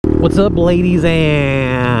What's up, ladies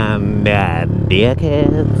and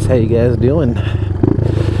dickheads? How you guys doing?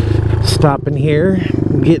 Stopping here,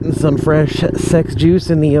 getting some fresh sex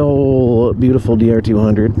juice in the old beautiful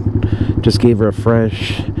DR200. Just gave her a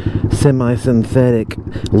fresh semi-synthetic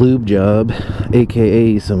lube job,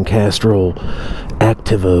 aka some Castrol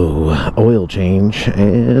Activo oil change.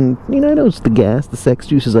 And you know, I noticed the gas, the sex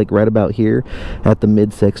juice is like right about here at the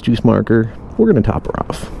mid sex juice marker. We're gonna top her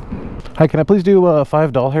off. Hi, can I please do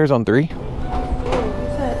 5 doll hairs on 3? You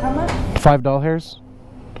said how much? 5 doll hairs.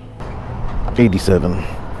 87.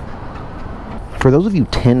 For those of you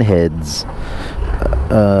 10 heads,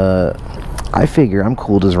 I figure I'm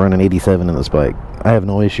cool just running 87 in this bike. I have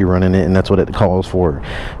no issue running it, and that's what it calls for.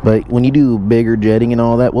 But when you do bigger jetting and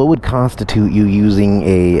all that, what would constitute you using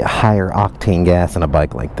a higher octane gas in a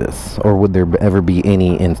bike like this? Or would there ever be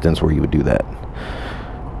any instance where you would do that?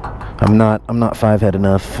 I'm not 5-head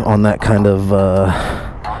enough on that kind of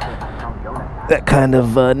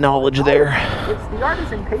knowledge there.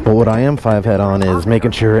 But what I am 5-head on is making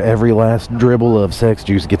sure every last dribble of sex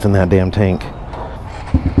juice gets in that damn tank.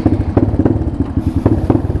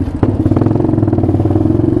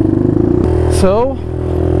 So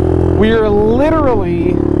we are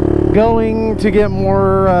literally going to get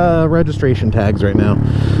more registration tags right now.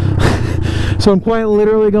 So I'm quite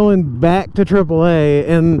literally going back to AAA,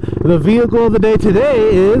 and the vehicle of the day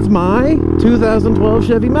today is my 2012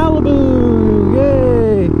 Chevy Malibu.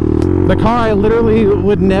 Yay! The car I literally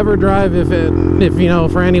would never drive if you know,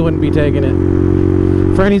 Franny wouldn't be taking it.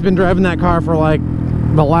 Franny's been driving that car for like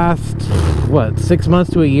the last, what, 6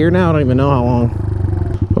 months to a year now? I don't even know how long.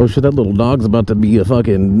 Oh shit, that little dog's about to be a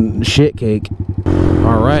fucking shit cake.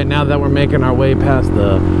 Alright, now that we're making our way past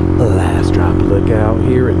the last drop lookout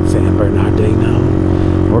here in San Bernardino,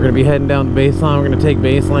 we're going to be heading down the baseline. We're going to take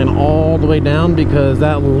baseline all the way down because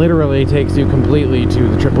that literally takes you completely to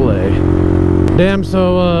the AAA. Damn,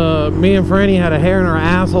 so me and Franny had a hair in our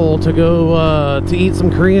asshole to go to eat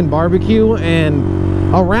some Korean barbecue, and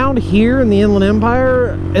around here in the Inland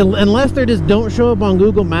Empire, unless they just don't show up on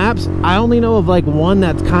Google Maps, I only know of like one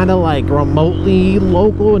that's kind of like remotely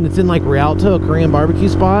local, and it's in like Rialto, a Korean barbecue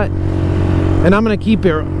spot. And I'm gonna keep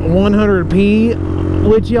it 100p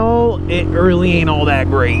with y'all, it really ain't all that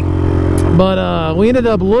great. But we ended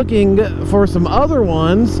up looking for some other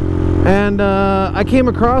ones, and I came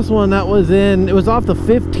across one that was it was off the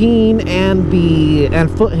 15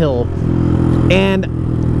 and Foothill, and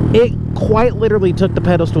it quite literally took the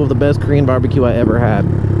pedestal of the best Korean barbecue I ever had.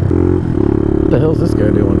 What the hell's this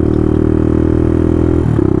guy doing?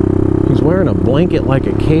 He's wearing a blanket like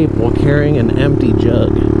a cape while carrying an empty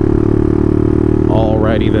jug.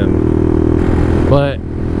 Alrighty then. But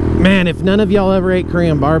man, if none of y'all ever ate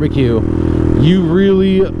Korean barbecue, you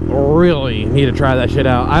really need to try that shit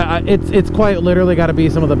out. It's quite literally got to be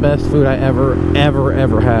some of the best food I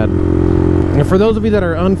ever had. And for those of you that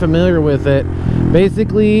are unfamiliar with it,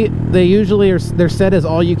 basically they're set as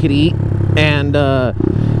all you could eat, and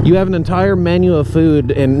you have an entire menu of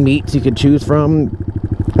food and meats you could choose from.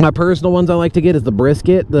 My personal ones I like to get is the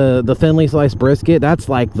brisket, the thinly sliced brisket. That's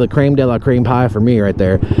like the creme de la creme pie for me right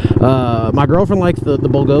there. My girlfriend likes the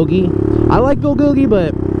bulgogi. I like bulgogi,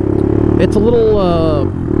 but it's a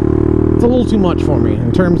little too much for me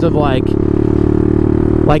in terms of like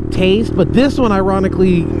taste. But this one,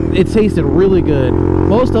 ironically, it tasted really good.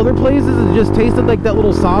 Most other places it just tasted like that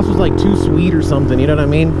little sauce was like too sweet or something, you know what I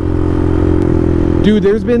mean? Dude,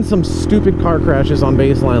 there's been some stupid car crashes on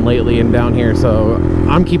baseline lately and down here, so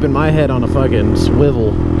I'm keeping my head on a fucking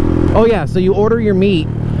swivel. Oh yeah, so you order your meat,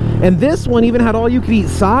 and this one even had all you could eat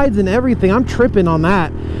sides and everything. I'm tripping on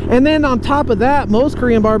that. And then on top of that, most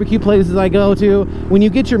Korean barbecue places I go to, when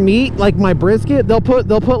you get your meat, like my brisket, they'll put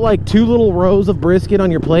like 2 little rows of brisket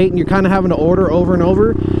on your plate, and you're kind of having to order over and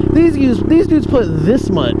over. These dudes put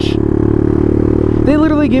this much. They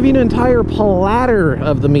literally give you an entire platter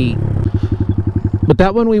of the meat. But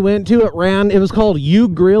that one we went to, it was called U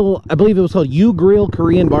Grill. I believe it was called U Grill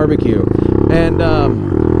Korean Barbecue. And I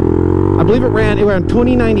believe it ran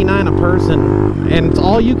 $20.99 a person, and it's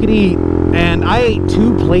all you could eat. And I ate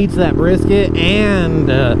 2 plates of that brisket, and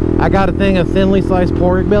I got a thing of thinly sliced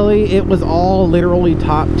pork belly. It was all literally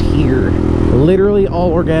top tier, literally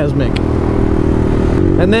all orgasmic.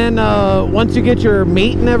 And then once you get your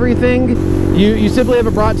meat and everything, you simply have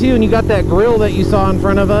it brought to you, and you got that grill that you saw in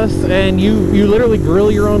front of us, and you literally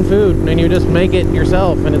grill your own food, and you just make it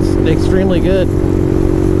yourself, and it's extremely good.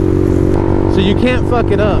 So you can't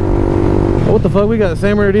fuck it up. Oh, what the fuck? We got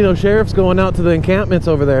San Bernardino sheriffs going out to the encampments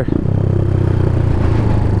over there.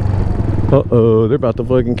 Uh-oh, they're about to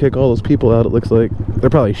fucking kick all those people out, it looks like. They're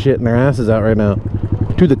probably shitting their asses out right now.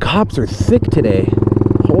 Dude, the cops are thick today.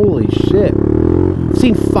 Holy shit. I've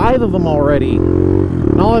seen 5 of them already.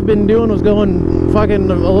 And all I've been doing was going fucking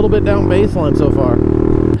a little bit down baseline so far.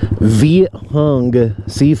 Viet Hung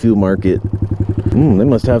Seafood Market. They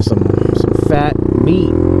must have some fat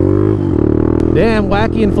meat. Damn,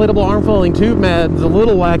 wacky inflatable arm folding tube mad's a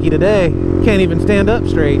little wacky today. Can't even stand up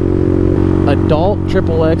straight. Adult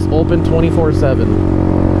XXX open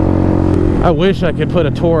 24/7. I wish I could put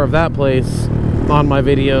a tour of that place on my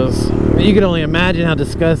videos. You can only imagine how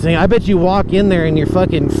disgusting. I bet you walk in there and your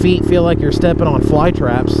fucking feet feel like you're stepping on fly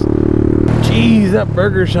traps. Jeez, that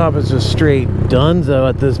burger shop is just straight dunzo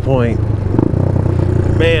at this point.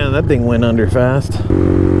 Man, that thing went under fast.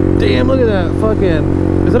 Damn, look at that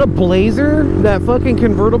fucking... Is that a Blazer? That fucking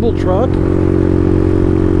convertible truck?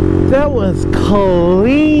 That was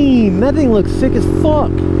clean. That thing looks sick as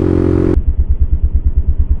fuck.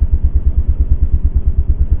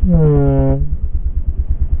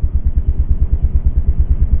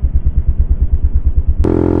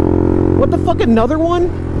 What the fuck, another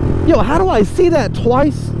one? Yo, how do I see that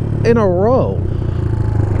twice in a row?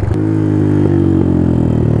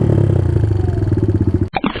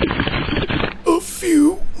 A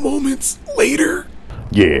few moments later.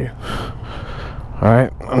 Yeah.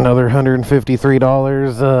 Alright, another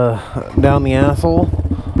 $153 down the asshole.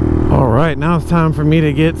 Alright, now it's time for me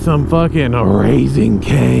to get some fucking Raising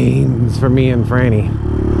Cane's for me and Franny.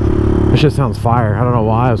 This shit sounds fire. I don't know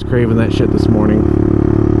why I was craving that shit this morning.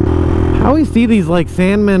 How we see these like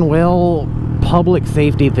San Manuel public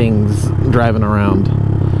safety things driving around?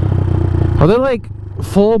 Are they like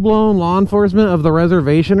full-blown law enforcement of the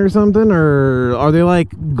reservation or something, or are they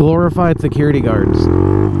like glorified security guards?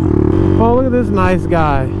 Oh, look at this nice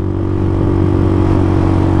guy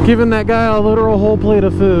giving that guy a literal whole plate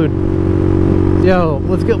of food. Yo,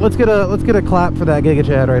 let's get a clap for that Giga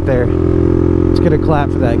Chad right there. Let's get a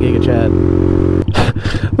clap for that Giga Chad.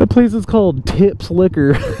 That place is called Tips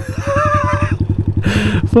Liquor.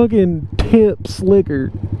 Fucking Tips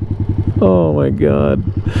Liquor. Oh my god.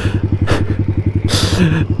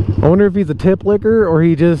 I wonder if he's a tip liquor or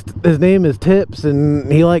his name is Tips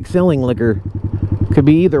and he likes selling liquor. Could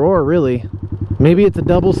be either or, really. Maybe it's a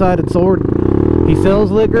double-sided sword. He sells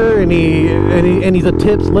liquor and he's a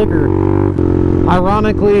Tips Liquor.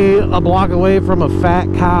 Ironically, a block away from a fat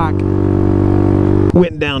cock.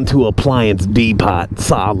 Went down to Appliance Depot,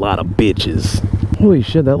 saw a lot of bitches. Holy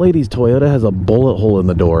shit, that lady's Toyota has a bullet hole in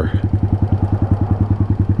the door.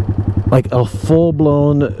 Like a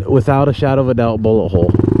full-blown, without a shadow of a doubt, bullet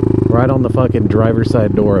hole. Right on the fucking driver's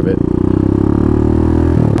side door of it.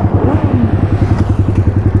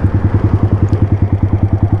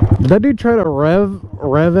 Did that dude try to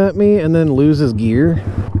rev at me and then lose his gear?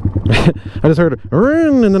 I just heard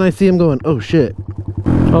and then I see him going, oh shit.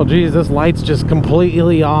 Oh geez, this light's just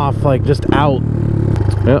completely off, like just out.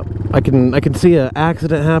 Yep, I can see an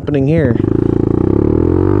accident happening here.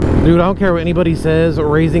 Dude, I don't care what anybody says,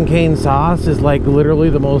 Raising Cane sauce is like literally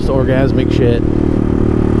the most orgasmic shit.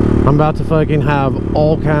 I'm about to fucking have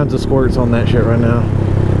all kinds of squirts on that shit right now.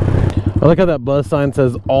 I like how that bus sign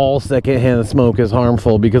says all secondhand smoke is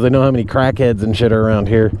harmful, because I know how many crackheads and shit are around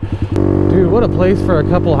here. Dude, what a place for a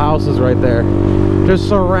couple houses right there. Just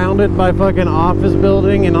surrounded by fucking office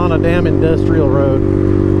building and on a damn industrial road.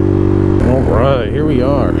 Alright, here we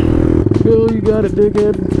are. Oh, you got it,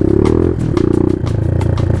 dickhead.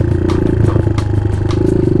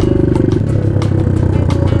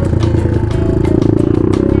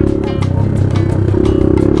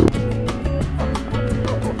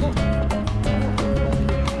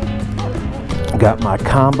 Got my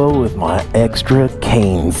combo with my extra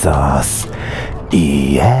cane sauce.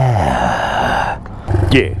 Yeah.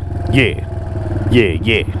 Yeah, yeah, yeah,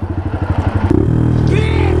 yeah.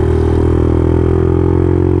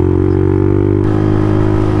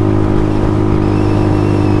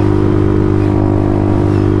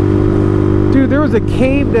 Dude, there was a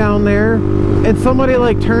cave down there and somebody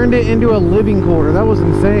like turned it into a living quarter. That was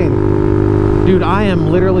insane. Dude, I am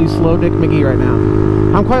literally slow Dick McGee right now.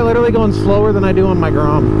 I'm quite literally going slower than I do on my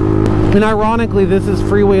Grom. And ironically, this is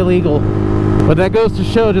freeway legal. But that goes to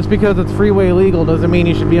show, just because it's freeway legal doesn't mean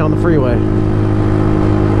you should be on the freeway.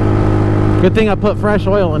 Good thing I put fresh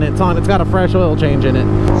oil in it. It's got a fresh oil change in it.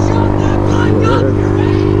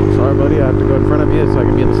 Sorry buddy, I have to go in front of you so I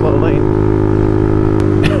can be in the slow lane.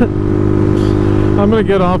 I'm gonna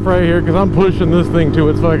get off right here because I'm pushing this thing to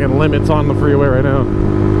its fucking limits on the freeway right now.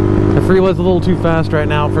 The freeway's a little too fast right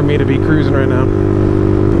now for me to be cruising right now.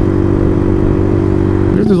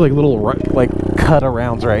 There's like little like cut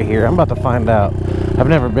arounds right here. I'm about to find out. I've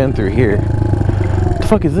never been through here. What the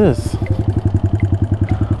fuck is this?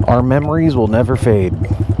 Our memories will never fade.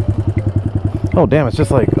 Oh damn, it's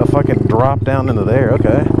just like a fucking drop down into there.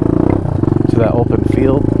 Okay, to that open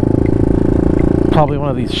field. Probably one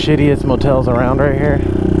of these shittiest motels around right here.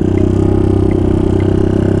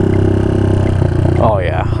 Oh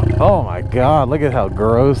yeah. Oh my god, look at how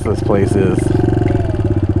gross this place is.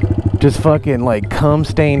 Just fucking like cum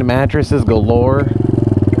stained mattresses galore.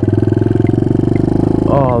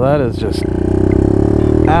 Oh, that is just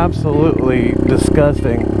absolutely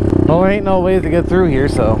disgusting. Well, there ain't no ways to get through here,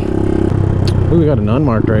 so. Ooh, we got an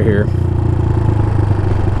unmarked right here.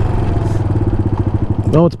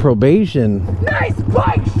 Oh, it's probation. Nice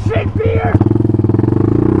bike, shit beer!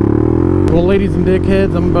 Well, ladies and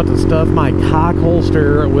dickheads, I'm about to stuff my cock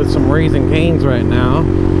holster with some Raising Cane's right now.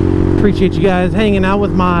 Appreciate you guys hanging out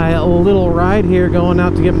with my little ride here, going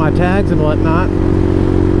out to get my tags and whatnot.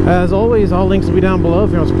 As always, all links will be down below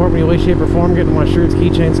if you want to support me in any way, shape, or form, getting my shirts,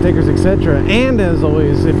 keychains, stickers, etc. And as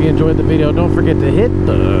always, if you enjoyed the video, don't forget to hit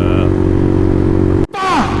the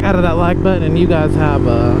fuck out of that like button, and you guys have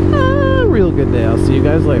a real good day. I'll see you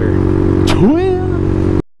guys later. Twin!